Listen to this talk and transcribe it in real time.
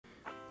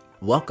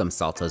Welcome,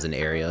 Saltos and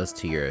Aerials,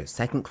 to your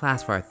second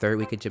class for our third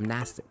week of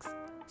gymnastics.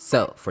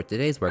 So, for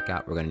today's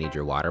workout, we're going to need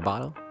your water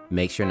bottle.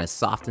 Make sure in a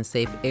soft and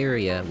safe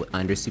area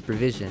under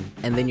supervision,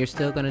 and then you're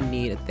still going to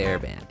need a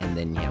TheraBand. And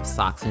then you have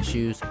socks and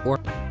shoes,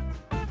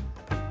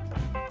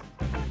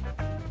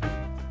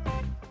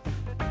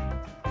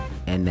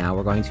 And now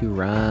we're going to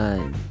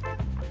run.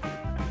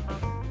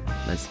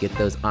 Let's get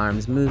those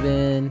arms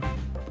moving.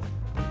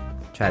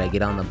 Try to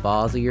get on the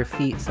balls of your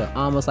feet, so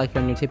almost like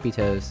you're on your tippy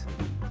toes.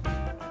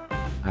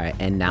 Alright,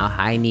 and now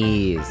high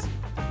knees.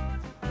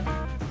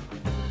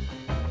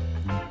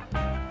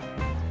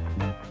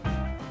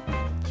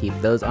 Keep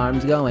those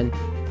arms going.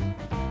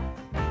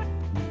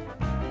 And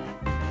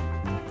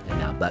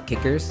now butt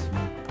kickers.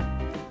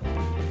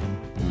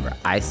 Remember,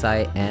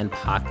 eyesight and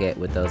pocket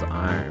with those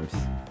arms.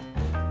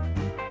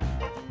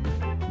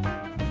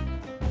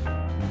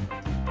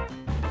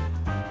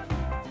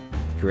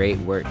 Great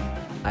work.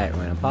 Alright,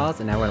 we're gonna pause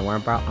and now we're gonna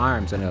warm up our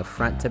arms. We're gonna go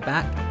front to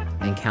back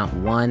and count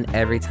 1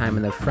 every time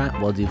in the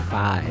front. We'll do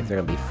 5. There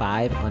will be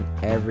 5 on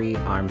every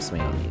arm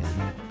swing on these.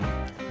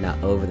 Now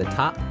over the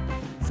top.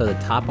 So the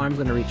top arm's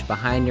gonna reach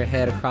behind your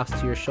head across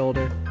to your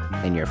shoulder,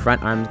 and your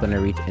front arm's gonna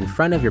reach in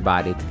front of your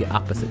body to the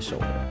opposite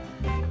shoulder.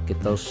 Get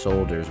those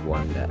shoulders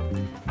warmed up.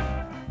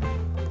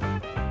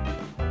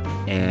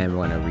 And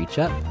we're gonna reach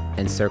up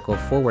and circle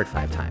forward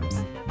 5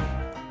 times.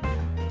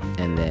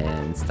 And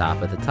then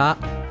stop at the top,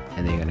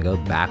 and then you're gonna go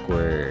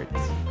backwards.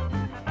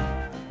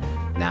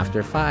 And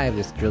after 5,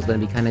 this drill's gonna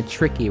be kind of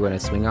tricky. We're gonna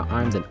swing our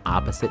arms in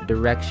opposite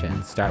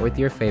directions. Start with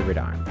your favorite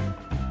arm.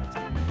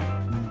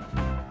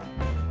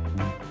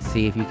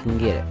 See if you can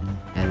get it.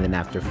 And then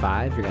after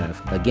 5, you're gonna,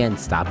 again,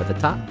 stop at the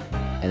top,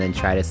 and then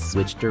try to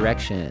switch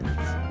directions.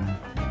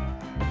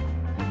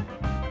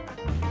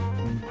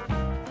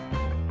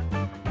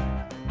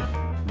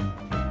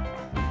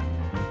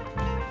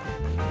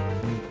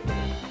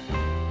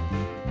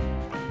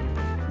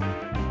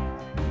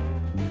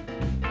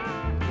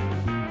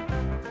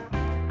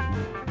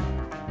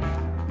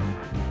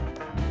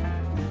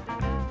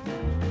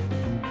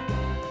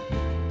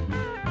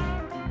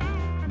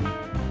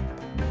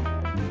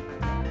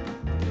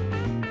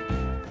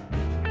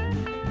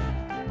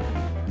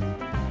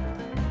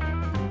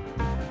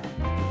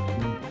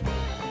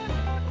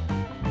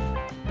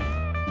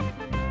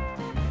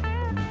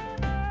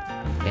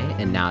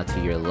 Okay, and now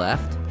to your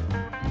left.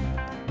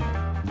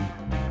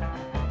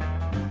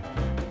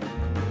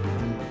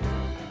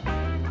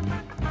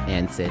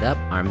 And sit up,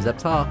 arms up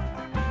tall.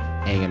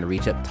 And you're gonna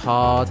reach up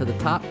tall to the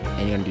top,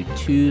 and you're gonna do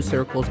 2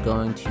 circles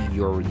going to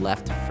your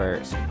left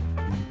first.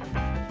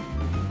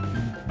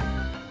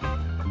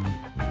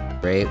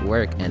 Great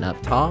work, and up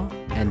tall,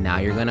 and now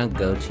you're gonna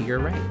go to your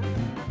right.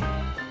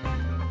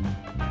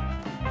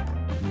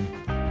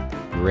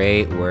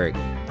 Great work.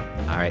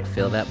 All right,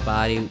 feel that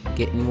body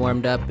getting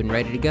warmed up and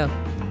ready to go.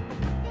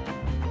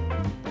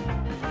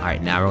 All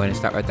right, now we're gonna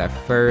start with our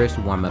first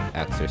warm-up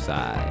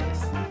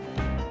exercise.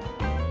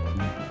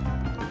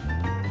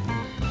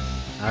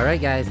 All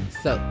right, guys,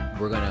 so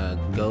we're gonna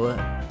go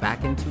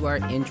back into our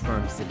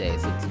inchworms today.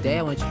 So today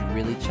I want you to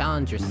really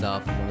challenge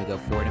yourself when we go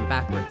forward and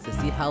backwards to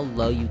see how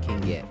low you can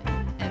get.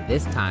 And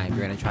this time,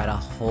 you're gonna try to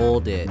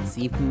hold it.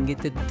 See if you can get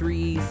to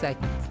 3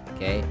 seconds,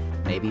 okay?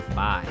 Maybe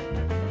 5.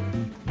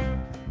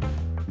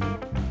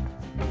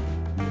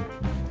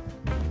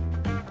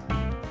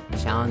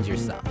 Challenge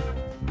yourself.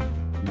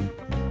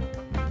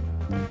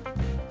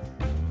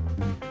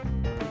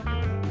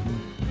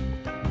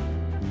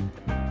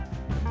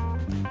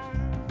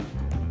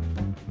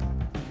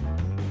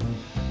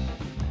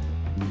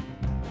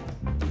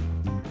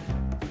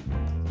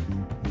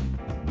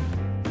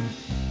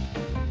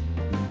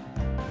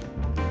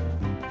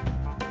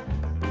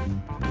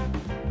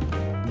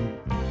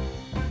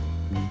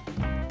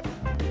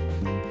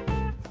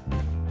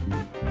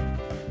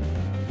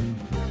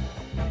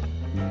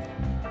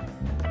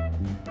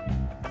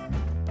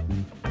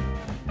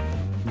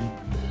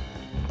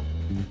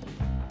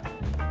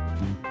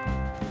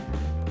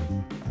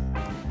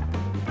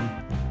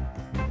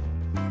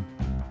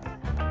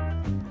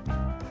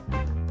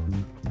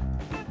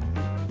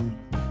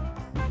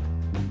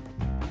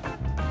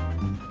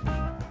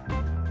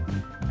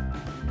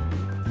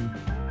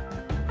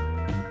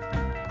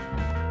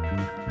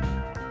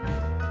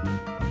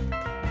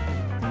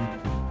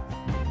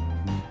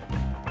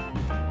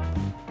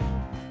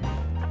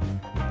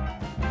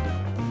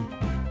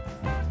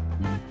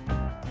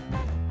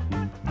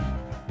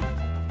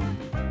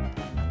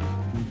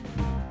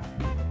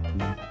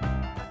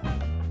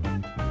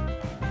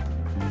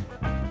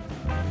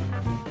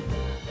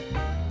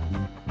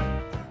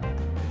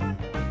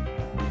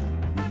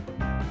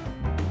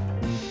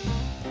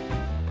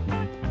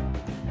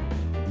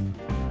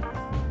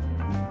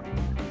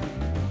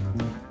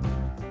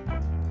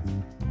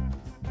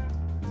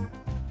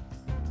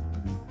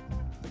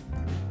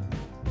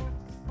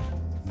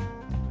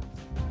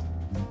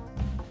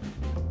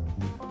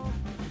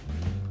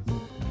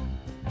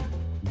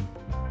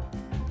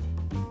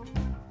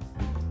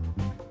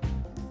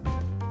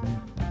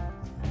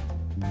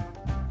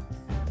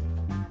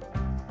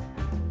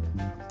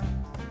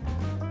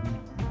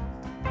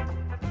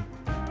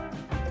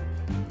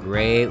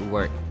 Great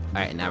work.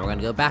 All right, now we're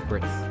gonna go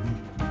backwards.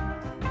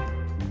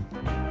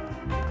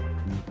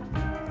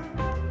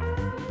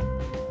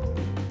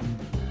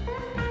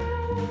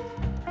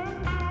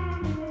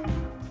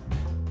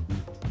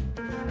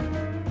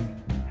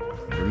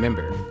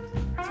 Remember,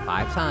 it's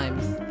 5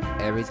 times.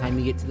 Every time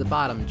you get to the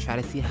bottom, try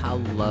to see how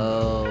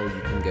low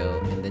you can go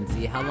and then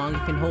see how long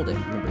you can hold it.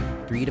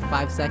 Remember, 3 to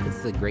 5 seconds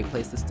is a great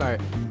place to start.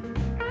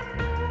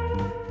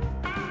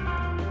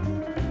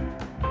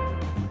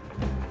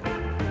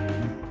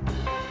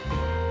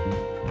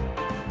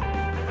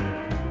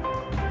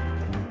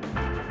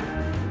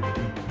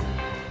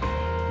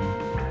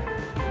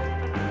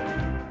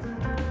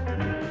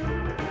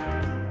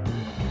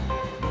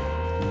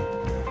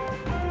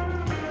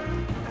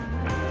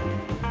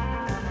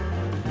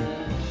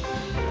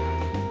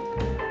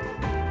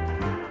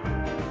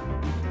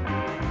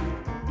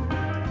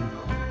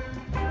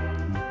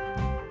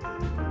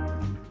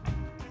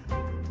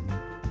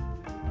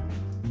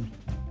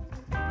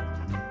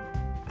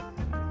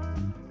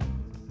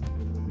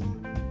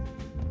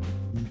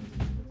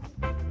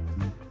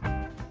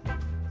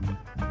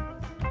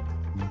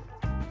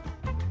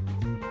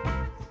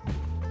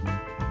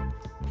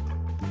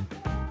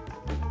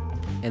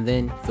 And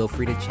then feel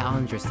free to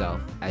challenge yourself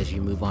as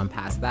you move on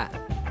past that.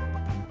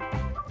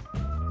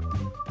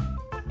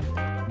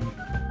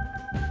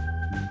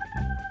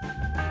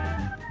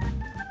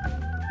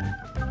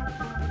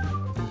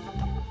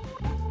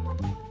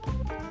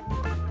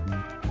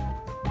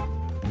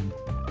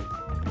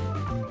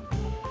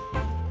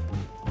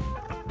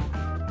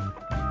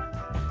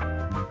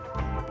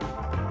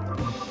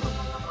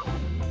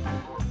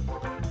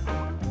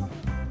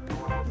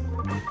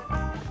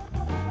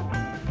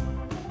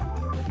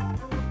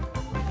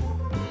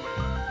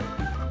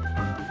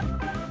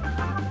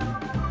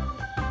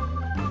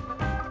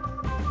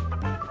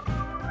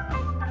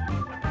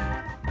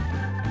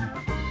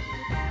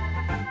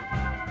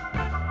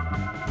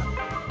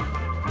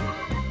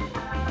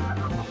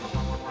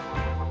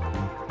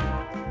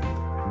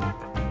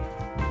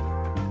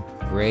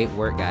 Great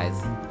work, guys.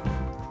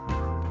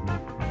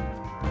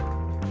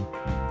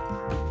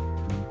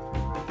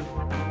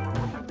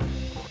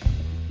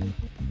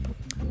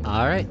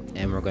 All right,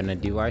 and we're gonna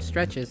do our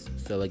stretches.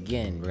 So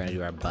again, we're gonna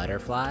do our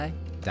butterfly,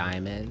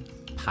 diamond,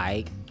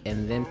 pike,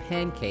 and then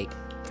pancake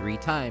 3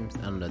 times.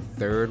 On the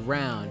 3rd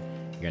round,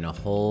 you're gonna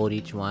hold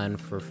each one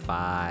for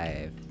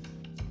 5.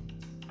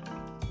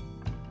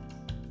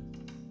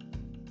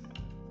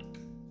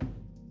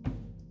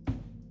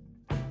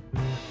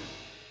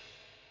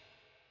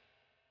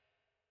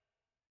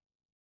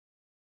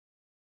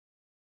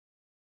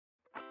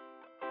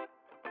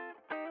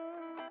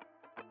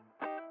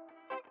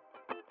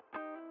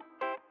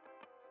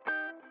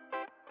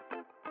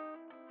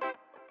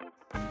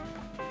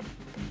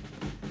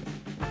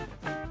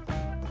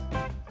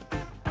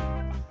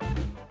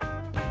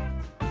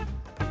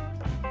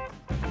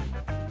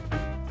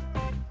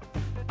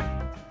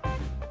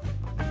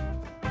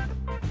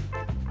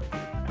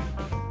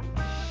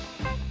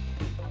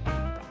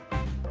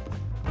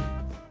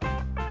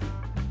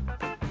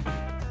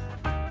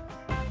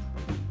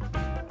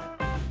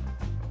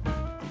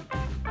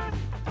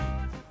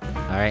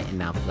 All right, and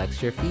now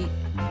flex your feet,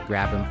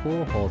 grab and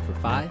pull, hold for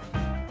 5.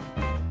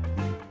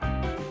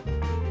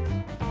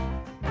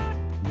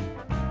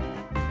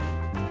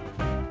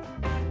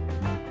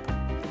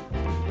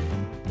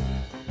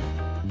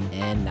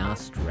 And now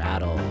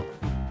straddle.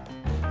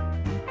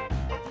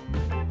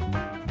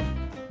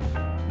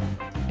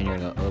 And you're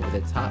gonna go over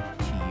the top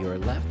to your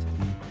left.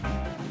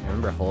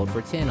 Remember, hold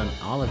for 10 on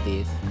all of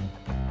these.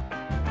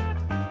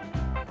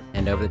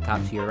 And over the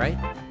top to your right.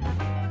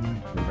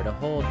 Remember to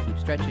hold, keep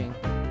stretching.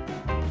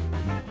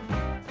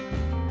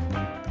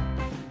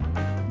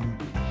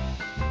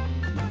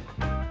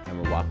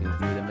 Walking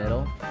through the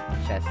middle,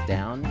 chest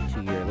down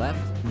to your left.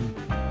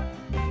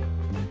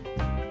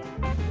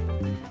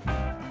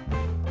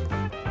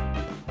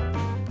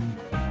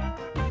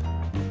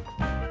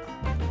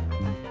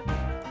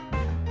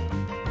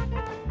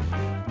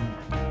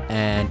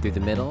 And through the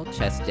middle,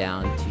 chest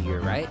down to your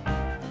right.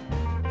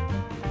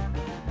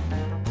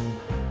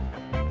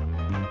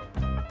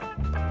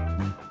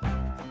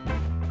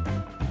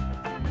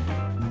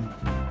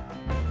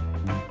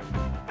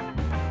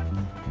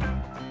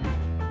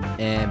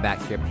 And back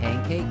to your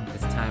pancake.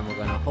 This time we're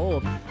gonna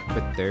hold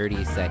for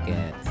 30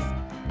 seconds.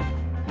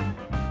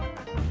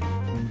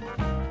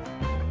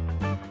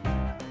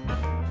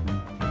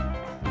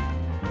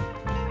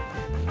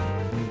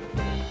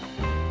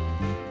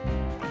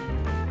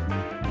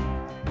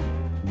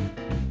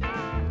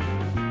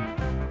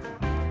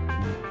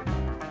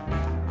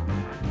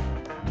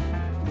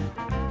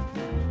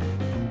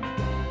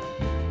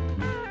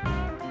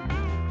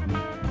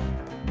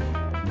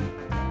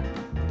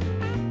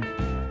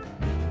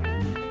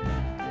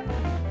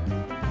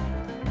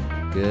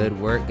 Good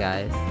work,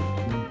 guys.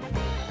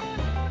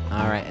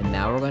 All right, and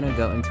now we're gonna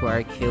go into our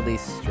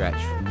Achilles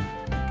stretch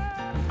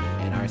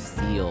and our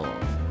seals.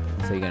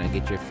 So you're gonna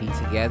get your feet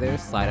together,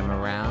 slide them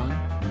around,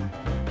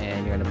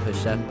 and you're gonna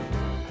push up.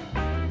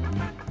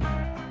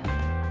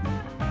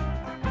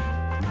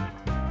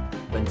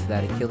 into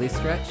that Achilles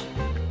stretch.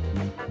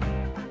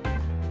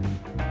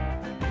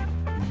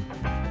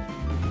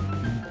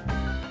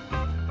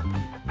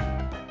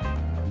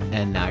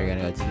 And now you're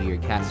gonna go to your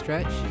cat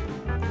stretch.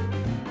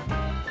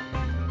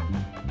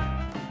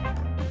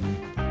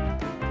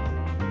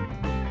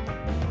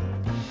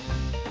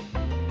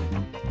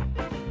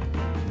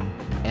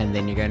 And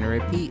then you're gonna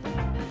repeat.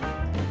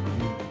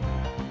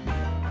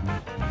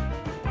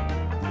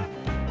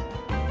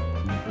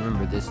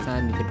 Remember, this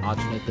time you can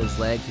alternate those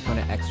legs if you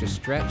want an extra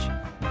stretch.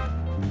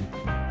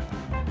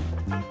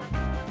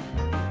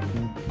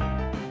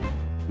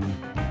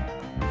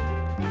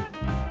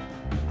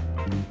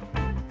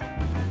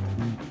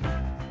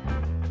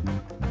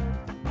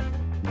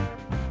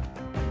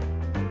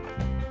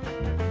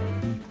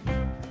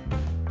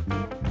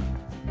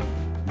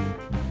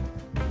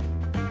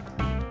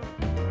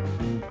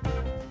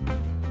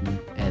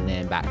 And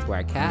then back to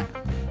our cat.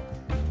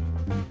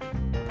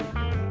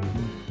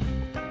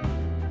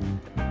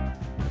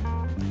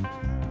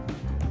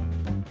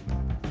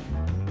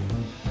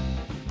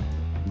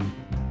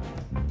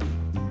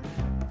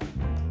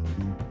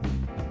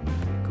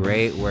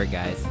 Great work,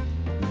 guys.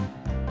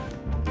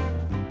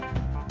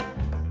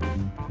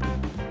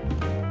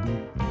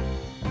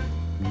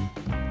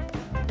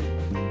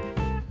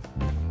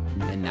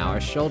 And now our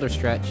shoulder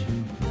stretch.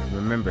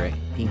 Remember,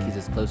 pinkies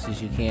as close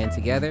as you can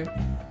together,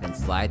 and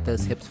slide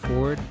those hips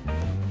forward.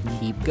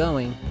 Keep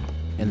going.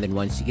 And then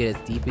once you get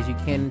as deep as you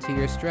can into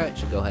your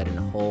stretch, go ahead and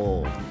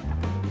hold.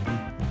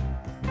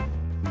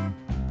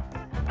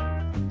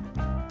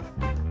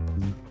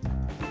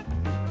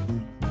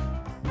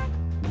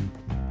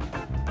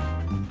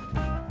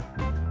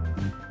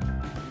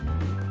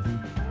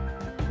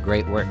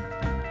 Great work.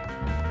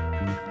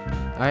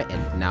 Alright,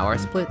 and now our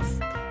splits.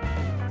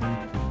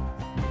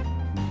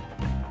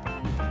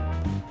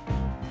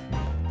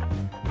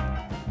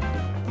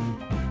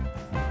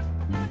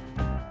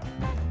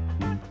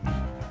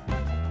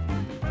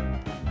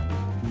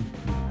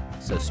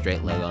 So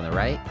straight leg on the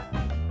right.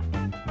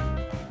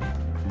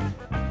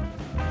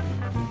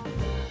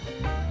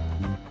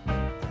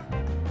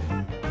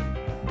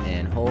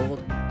 And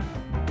hold.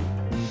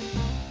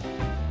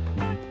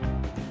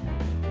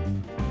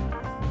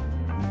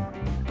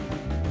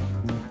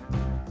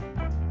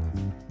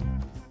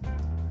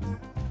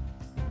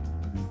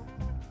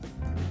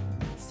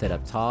 Sit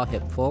up tall,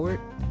 hip forward,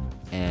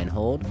 and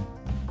hold.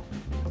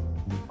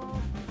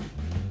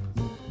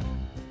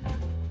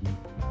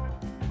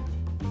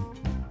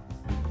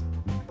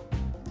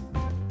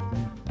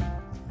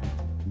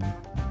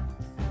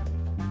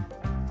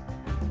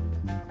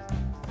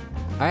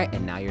 Alright,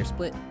 and now your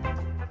split.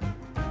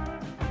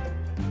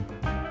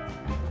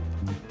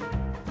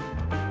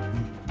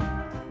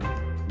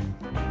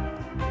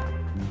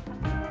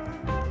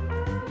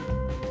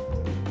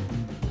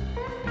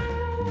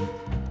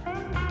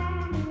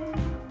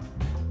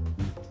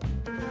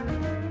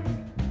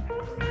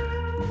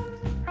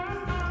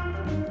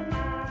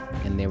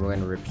 And then we're going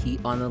to repeat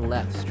on the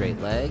left,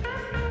 straight leg.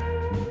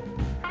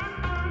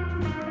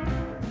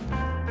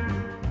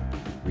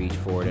 Reach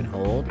forward and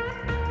hold.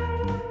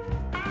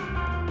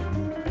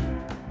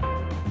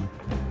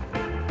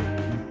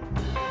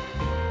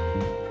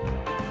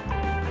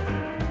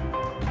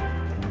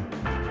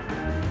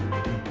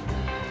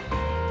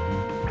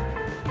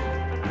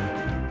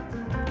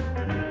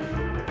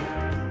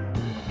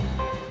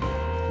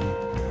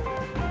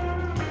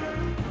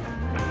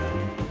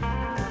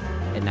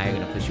 And now you're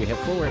going to push your hip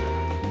forward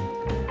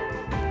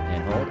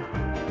and hold.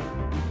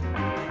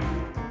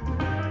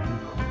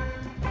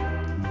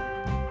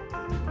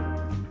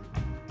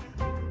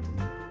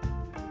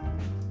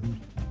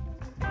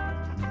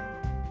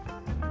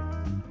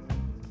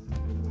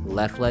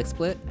 Left leg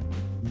split.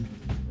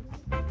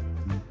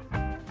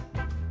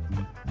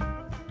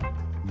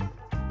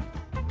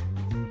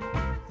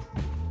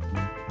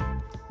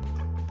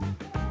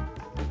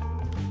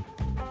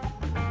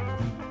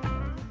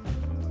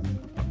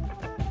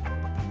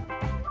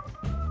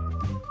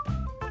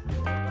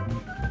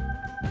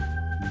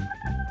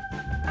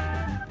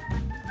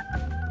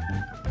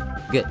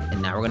 Good,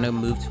 and now we're gonna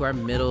move to our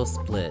middle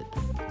splits.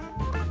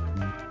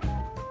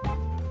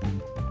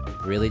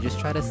 Really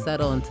just try to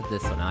settle into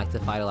this one. I like to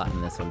fight a lot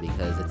in this one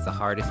because it's the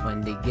hardest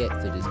one to get,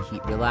 so just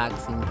keep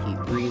relaxing, keep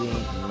breathing,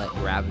 and let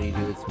gravity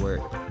do its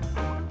work.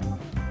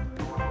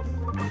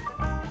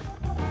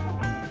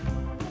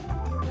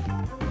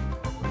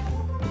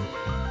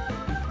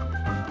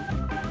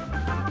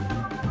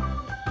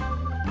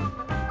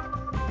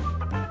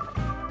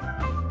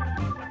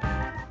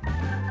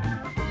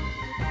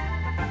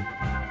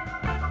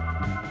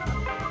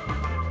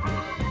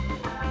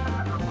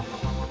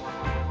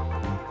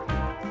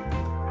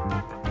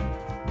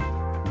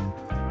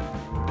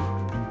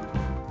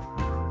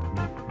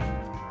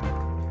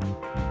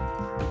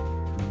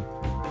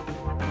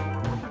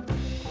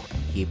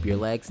 Keep your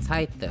legs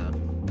tight though.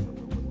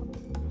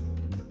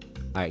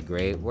 Alright,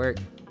 great work.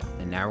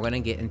 And now we're gonna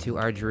get into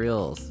our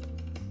drills.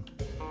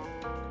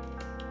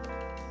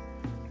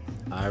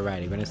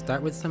 Alright, we're gonna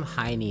start with some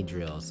high knee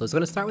drills. So it's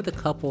gonna start with a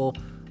couple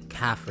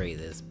calf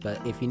raises,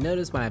 but if you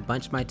notice when I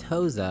bunch my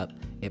toes up,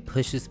 it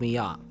pushes me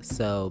off.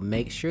 So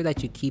make sure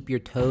that you keep your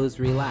toes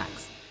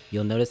relaxed.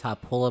 You'll notice how I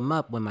pull them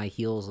up when my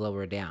heels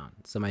lower down.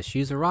 So my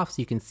shoes are off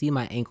so you can see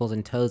my ankles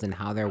and toes and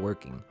how they're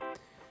working.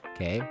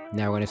 Okay,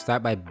 now we're gonna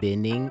start by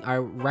bending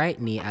our right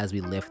knee as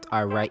we lift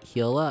our right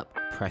heel up.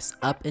 Press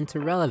up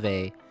into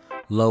releve,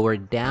 lower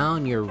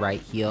down your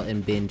right heel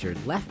and bend your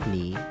left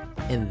knee,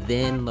 and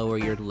then lower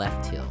your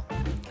left heel.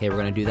 Okay, we're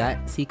gonna do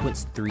that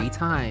sequence 3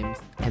 times,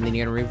 and then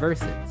you're gonna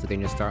reverse it. So then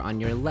you'll start on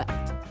your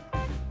left.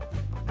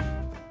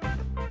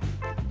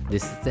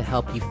 This is to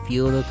help you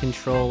feel the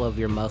control of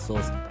your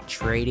muscles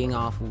trading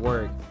off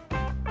work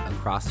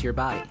across your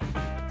body.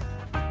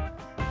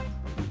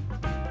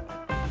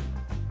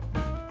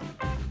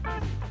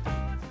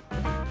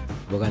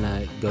 We're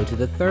gonna go to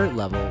the 3rd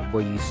level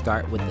where you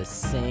start with the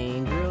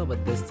same drill,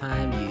 but this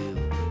time you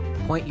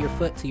point your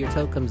foot till your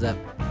toe comes up,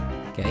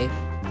 okay?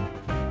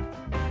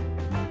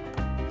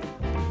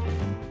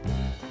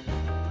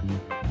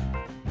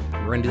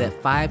 We're gonna do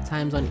that 5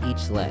 times on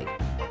each leg,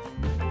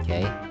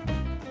 okay?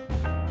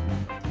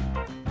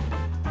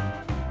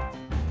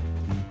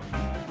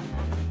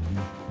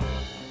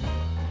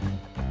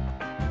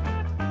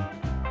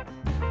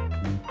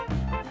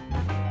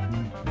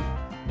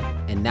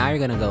 And now you're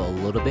gonna go a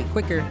little bit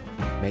quicker.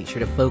 Make sure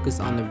to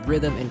focus on the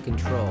rhythm and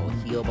control.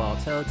 Heel, ball,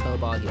 toe,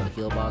 ball,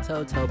 heel, ball,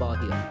 toe, ball,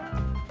 heel.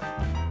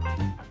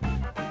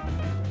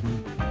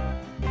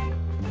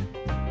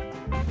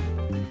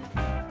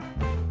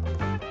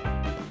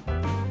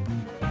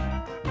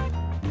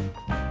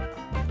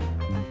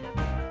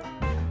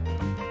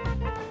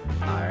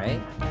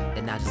 Alright,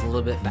 and now just a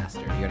little bit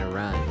faster. You're gonna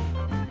run.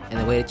 And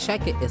the way to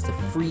check it is to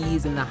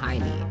freeze in the high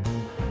knee.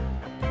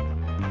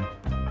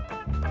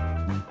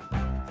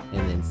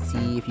 And then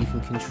see if you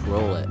can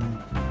control it.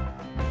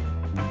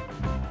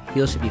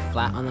 Heel should be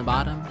flat on the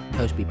bottom,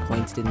 toe should be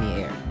pointed in the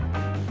air.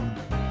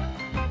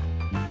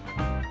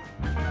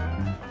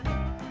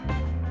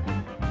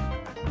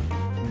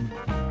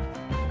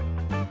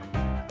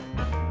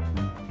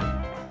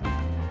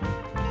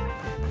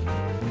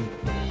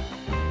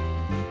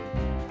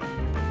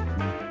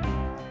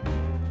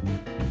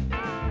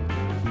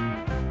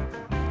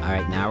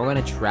 Alright, now we're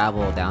going to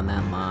travel down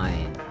that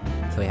line.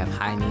 So we have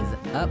high knees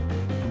up.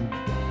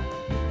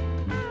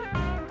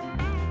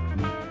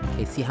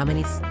 Okay, see how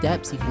many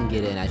steps you can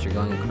get in as you're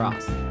going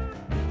across.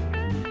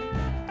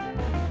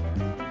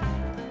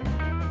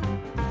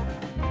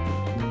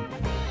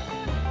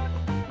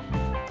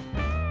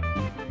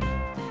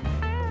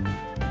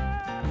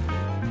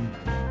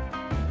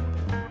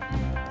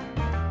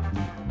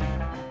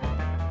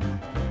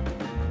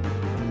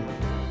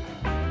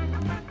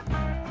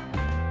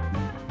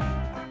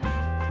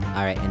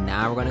 Alright, and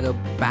now we're gonna go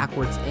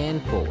backwards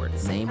and forward.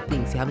 Same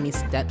thing, see how many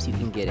steps you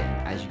can get in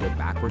as you go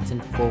backwards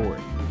and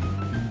forward.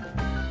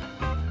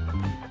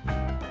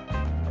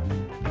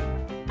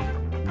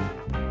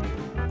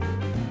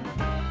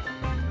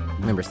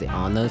 Remember, stay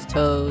on those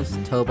toes,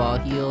 toe ball,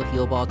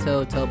 heel ball,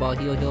 toe ball,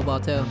 heel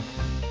ball, toe.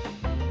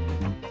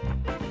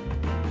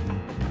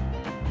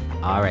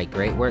 Alright,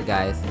 great work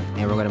guys,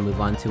 and we're gonna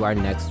move on to our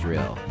next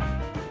drill.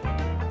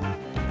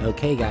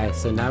 Okay guys,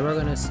 so now we're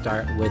gonna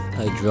start with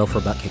a drill for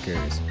butt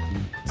kickers.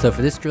 So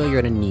for this drill,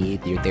 you're gonna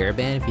need your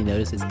TheraBand. If you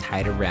notice, it's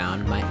tight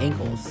around my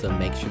ankles, so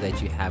make sure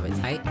that you have it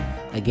tight.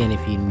 Again,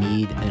 if you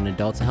need an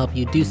adult to help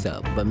you, do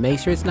so, but make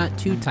sure it's not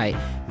too tight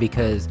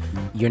because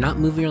you're not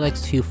moving your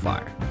legs too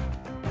far.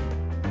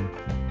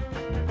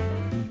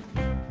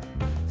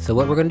 So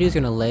what we're gonna do is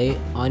gonna lay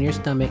on your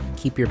stomach,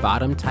 keep your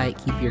bottom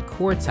tight, keep your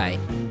core tight,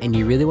 and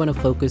you really wanna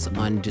focus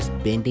on just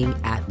bending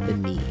at the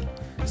knee.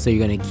 So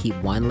you're gonna keep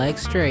one leg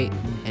straight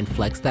and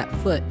flex that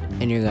foot,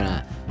 and you're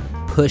gonna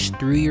push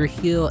through your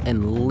heel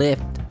and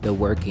lift the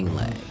working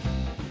leg.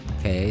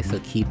 Okay, so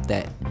keep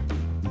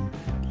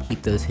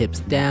those hips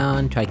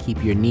down, try to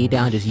keep your knee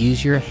down, just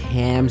use your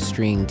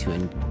hamstring to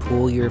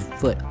pull your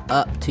foot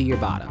up to your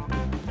bottom.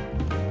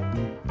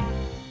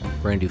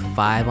 We're gonna do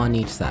 5 on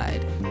each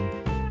side.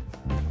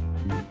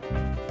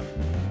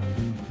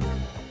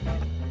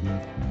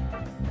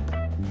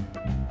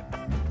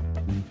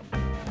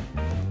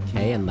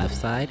 Okay, and left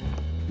side.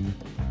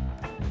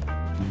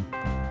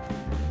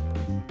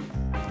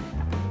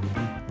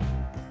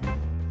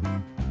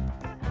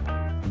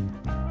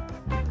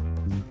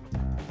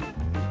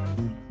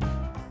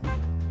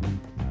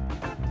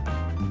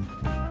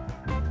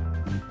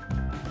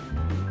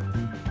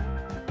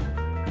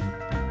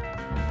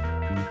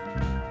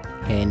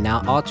 Okay, and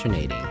now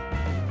alternating.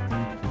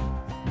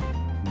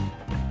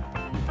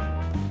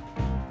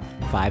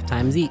 5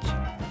 times each.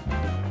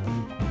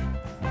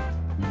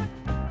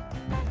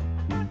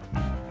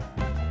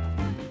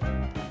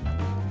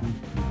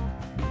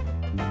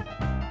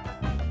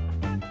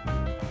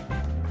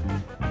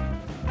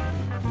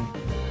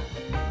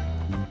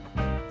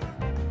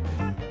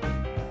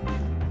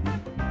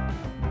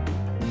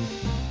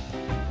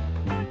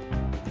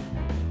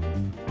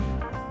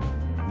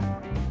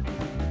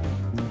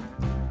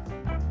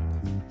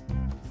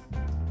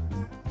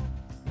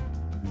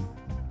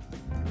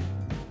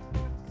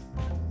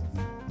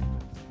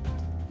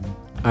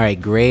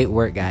 Alright, great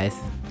work, guys.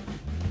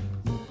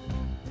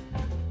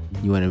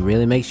 You want to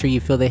really make sure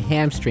you feel the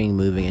hamstring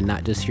moving and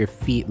not just your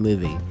feet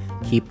moving.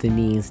 Keep the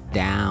knees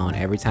down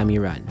every time you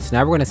run. So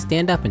now we're going to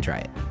stand up and try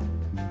it.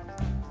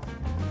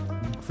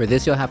 For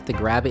this, you'll have to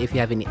grab it if you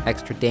have any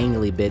extra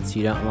dangly bits.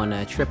 You don't want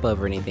to trip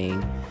over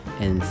anything.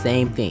 And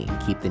same thing,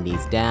 keep the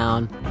knees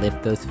down,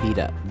 lift those feet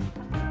up.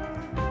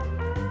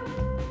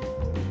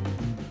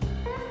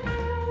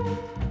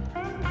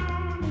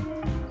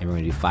 And we're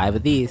going to do 5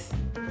 of these.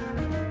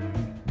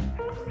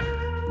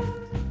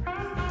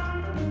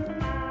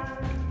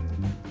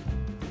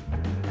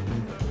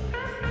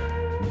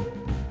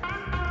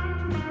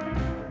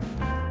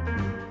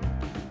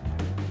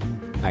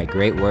 Alright,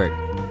 great work.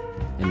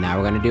 And now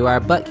we're going to do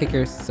our butt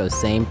kickers. So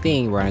same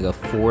thing, we're going to go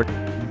forward.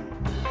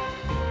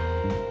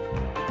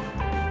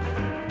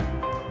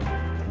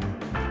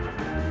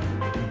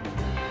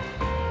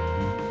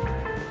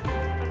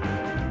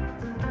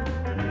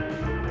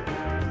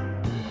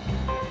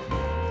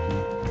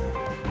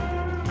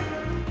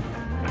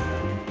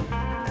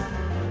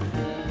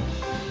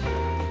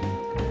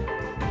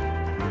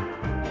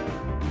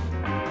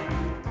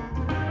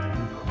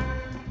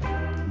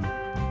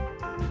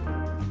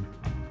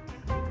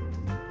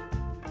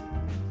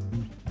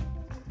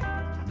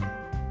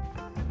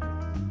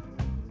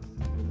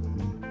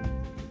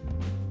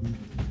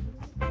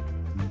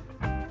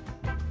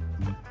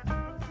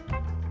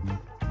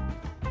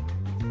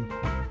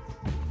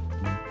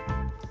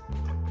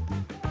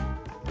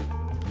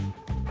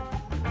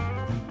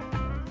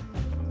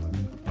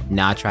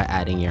 Now try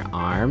adding your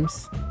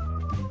arms.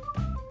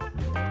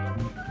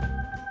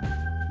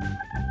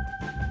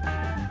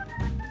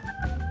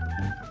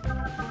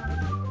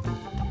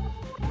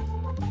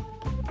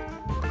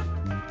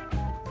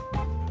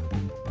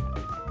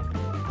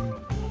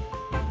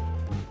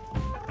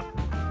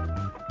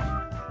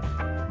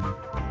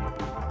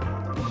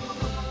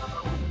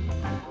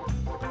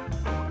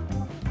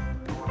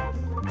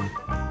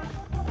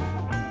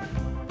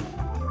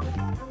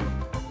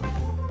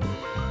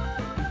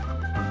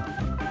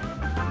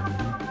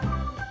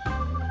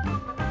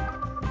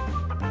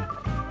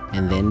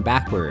 And then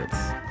backwards.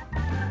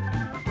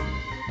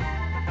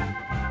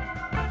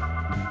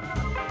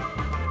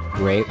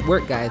 Great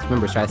work, guys.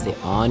 Remember, try to stay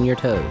on your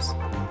toes.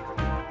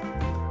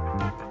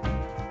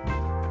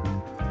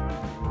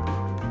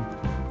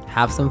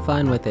 Have some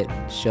fun with it.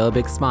 Show a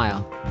big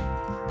smile.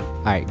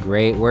 Alright,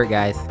 great work,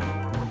 guys.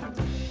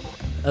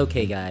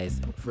 Okay,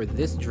 guys, for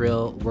this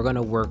drill, we're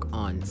gonna work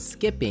on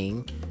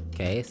skipping.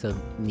 Okay, so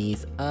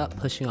knees up,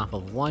 pushing off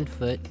of one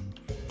foot.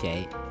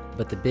 Okay.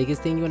 But the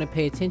biggest thing you want to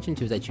pay attention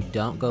to is that you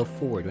don't go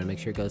forward. You want to make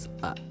sure it goes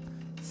up.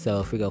 So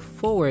if we go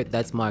forward,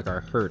 that's more like our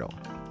hurdle.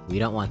 We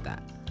don't want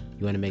that.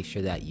 You want to make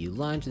sure that you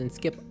lunge and then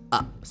skip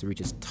up. So reach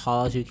as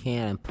tall as you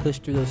can and push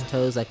through those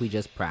toes like we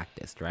just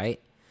practiced,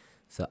 right?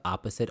 So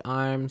opposite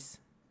arms.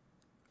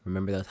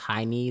 Remember those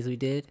high knees we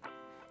did?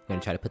 You're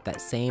going to try to put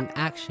that same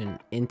action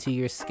into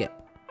your skip.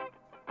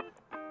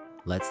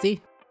 Let's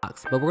see.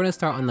 But we're going to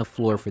start on the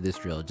floor for this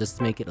drill just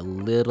to make it a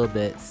little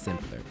bit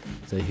simpler.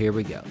 So here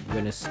we go. We're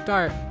going to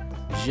start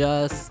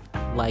just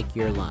like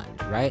your lunge,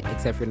 right?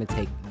 Except you're going to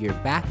take your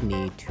back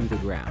knee to the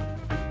ground.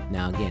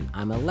 Now again,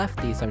 I'm a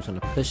lefty, so I'm just going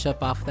to push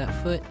up off that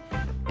foot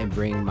and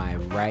bring my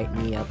right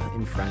knee up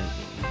in front of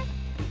me.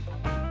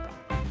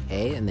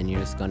 Okay, and then you're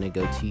just going to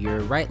go to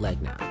your right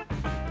leg now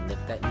and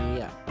lift that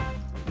knee up.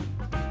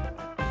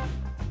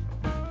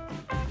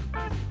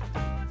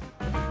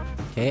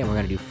 Okay, and we're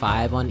going to do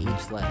 5 on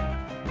each leg.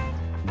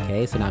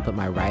 Okay, so now I put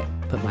my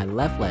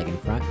left leg in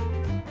front.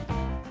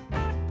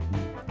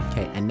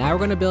 Okay, and now we're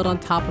gonna build on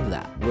top of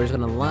that. We're just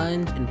gonna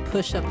lunge and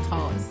push up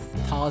tall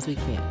as we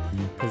can.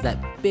 Because that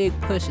big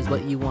push is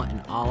what you want in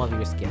all of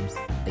your skips.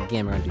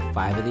 Again, we're gonna do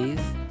 5 of these.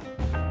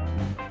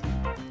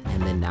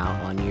 And then now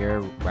on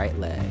your right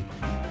leg.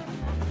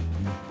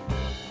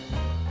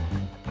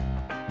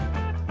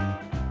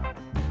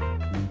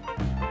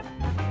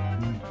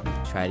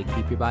 Try to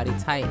keep your body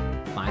tight.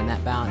 Find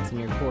that balance in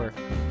your core.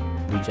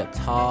 Reach up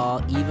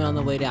tall, even on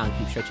the way down.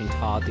 Keep stretching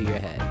tall through your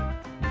head.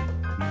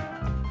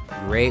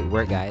 Great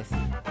work, guys.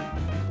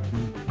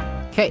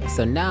 Okay,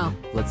 so now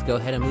let's go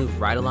ahead and move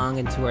right along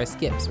into our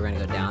skips. We're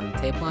gonna go down the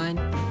tape line.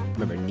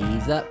 Remember,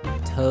 knees up,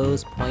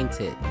 toes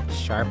pointed,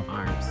 sharp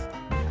arms.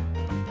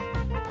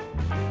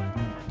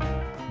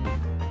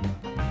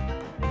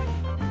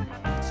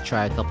 Let's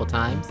try a couple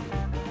times.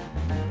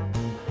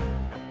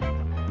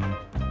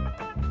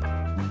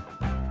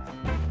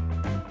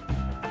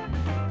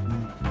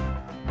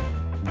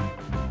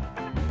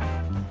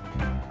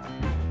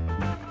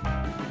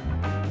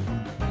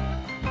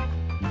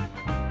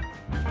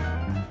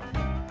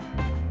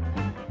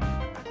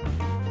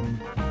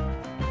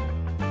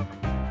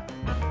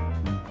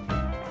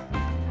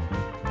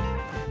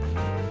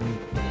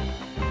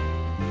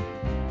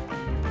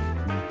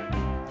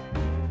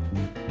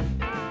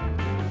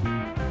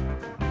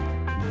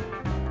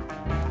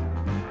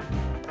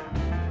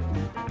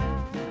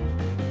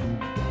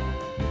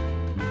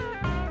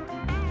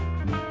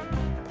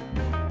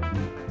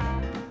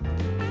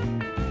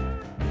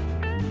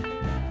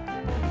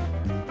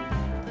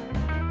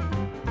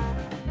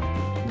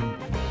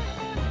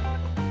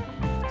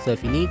 So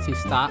if you need to,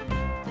 stop,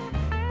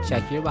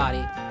 check your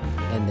body,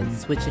 and then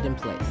switch it in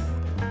place.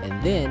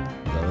 And then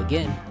go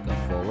again, go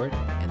forward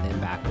and then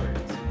backwards.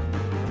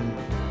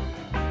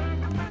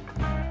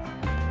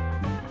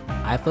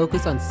 I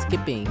focus on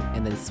skipping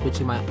and then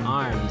switching my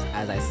arms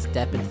as I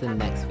step into the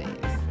next phase.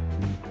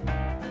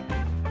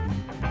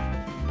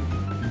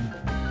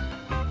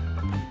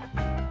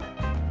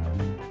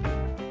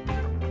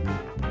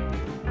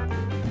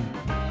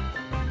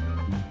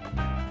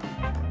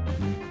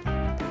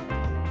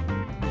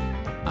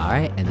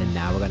 Alright, and then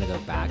now we're gonna go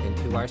back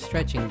into our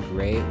stretching.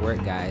 Great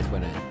work, guys. We're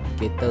gonna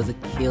get those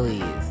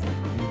Achilles.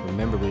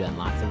 Remember, we've done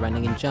lots of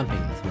running and jumping,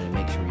 so we're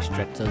gonna make sure we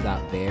stretch those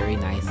out very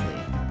nicely.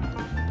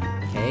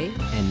 Okay,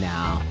 and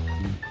now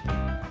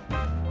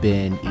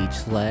bend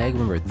each leg.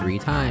 Remember, 3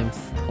 times.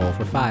 Hold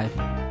for 5.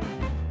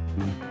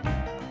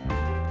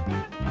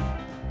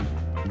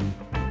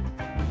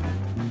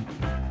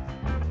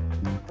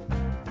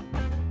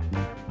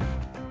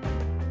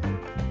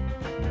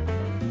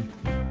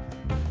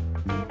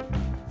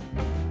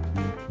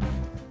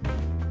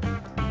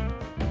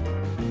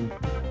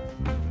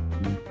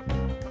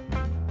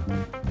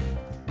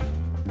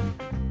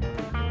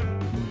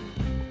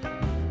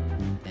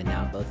 And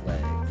now both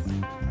legs.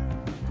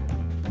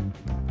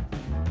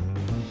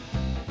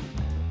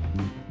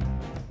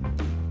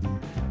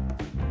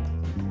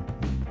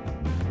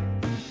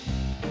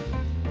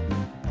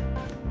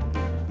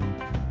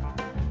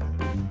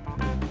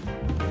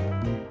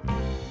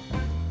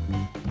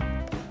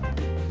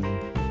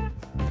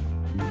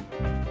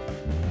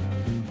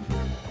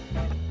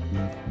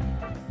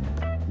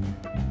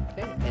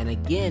 And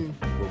again,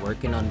 we're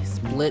working on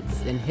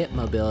splits and hip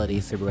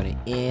mobility, so we're going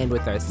to end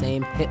with our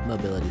same hip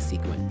mobility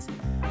sequence.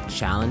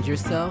 Challenge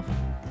yourself,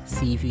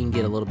 see if you can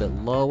get a little bit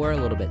lower, a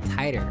little bit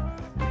tighter.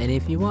 And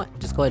if you want,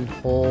 just go ahead and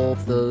hold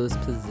those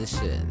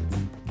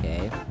positions,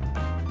 okay?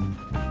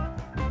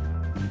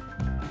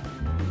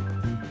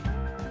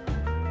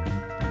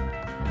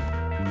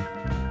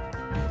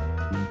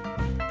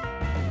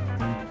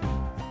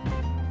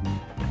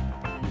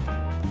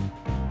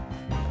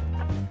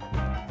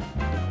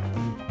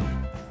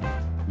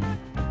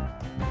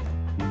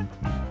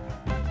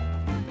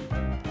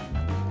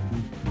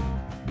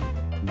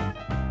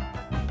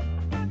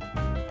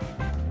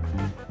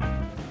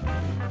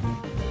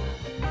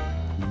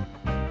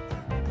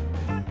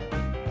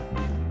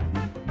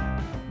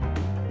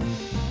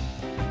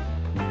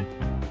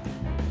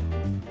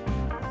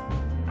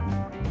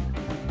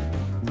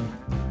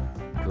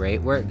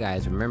 Great work,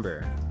 guys.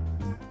 Remember,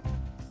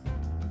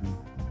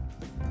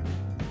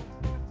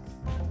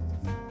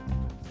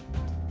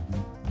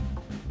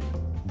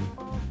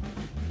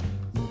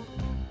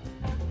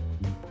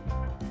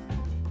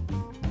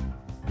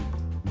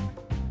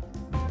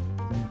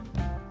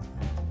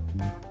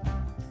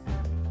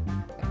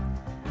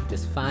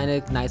 just find a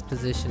nice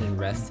position and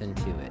rest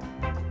into it.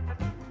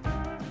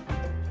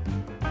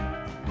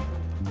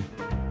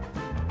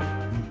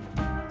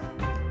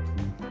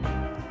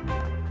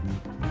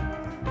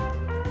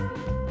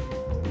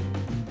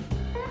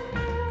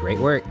 Great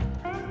work.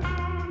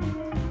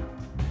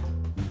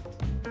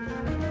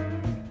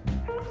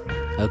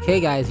 Okay,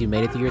 guys, you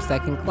made it through your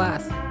second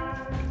class.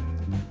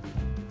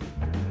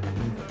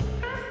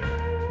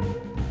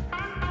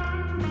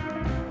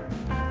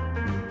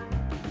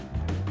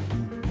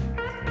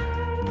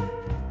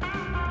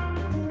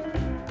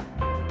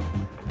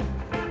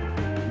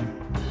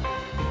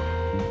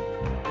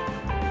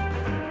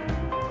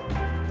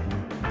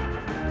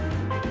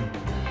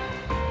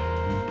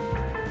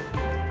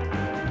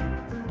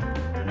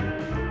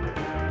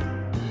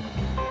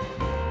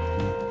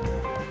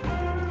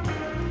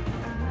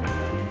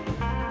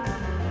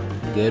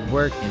 Good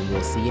work, and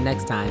we'll see you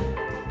next time.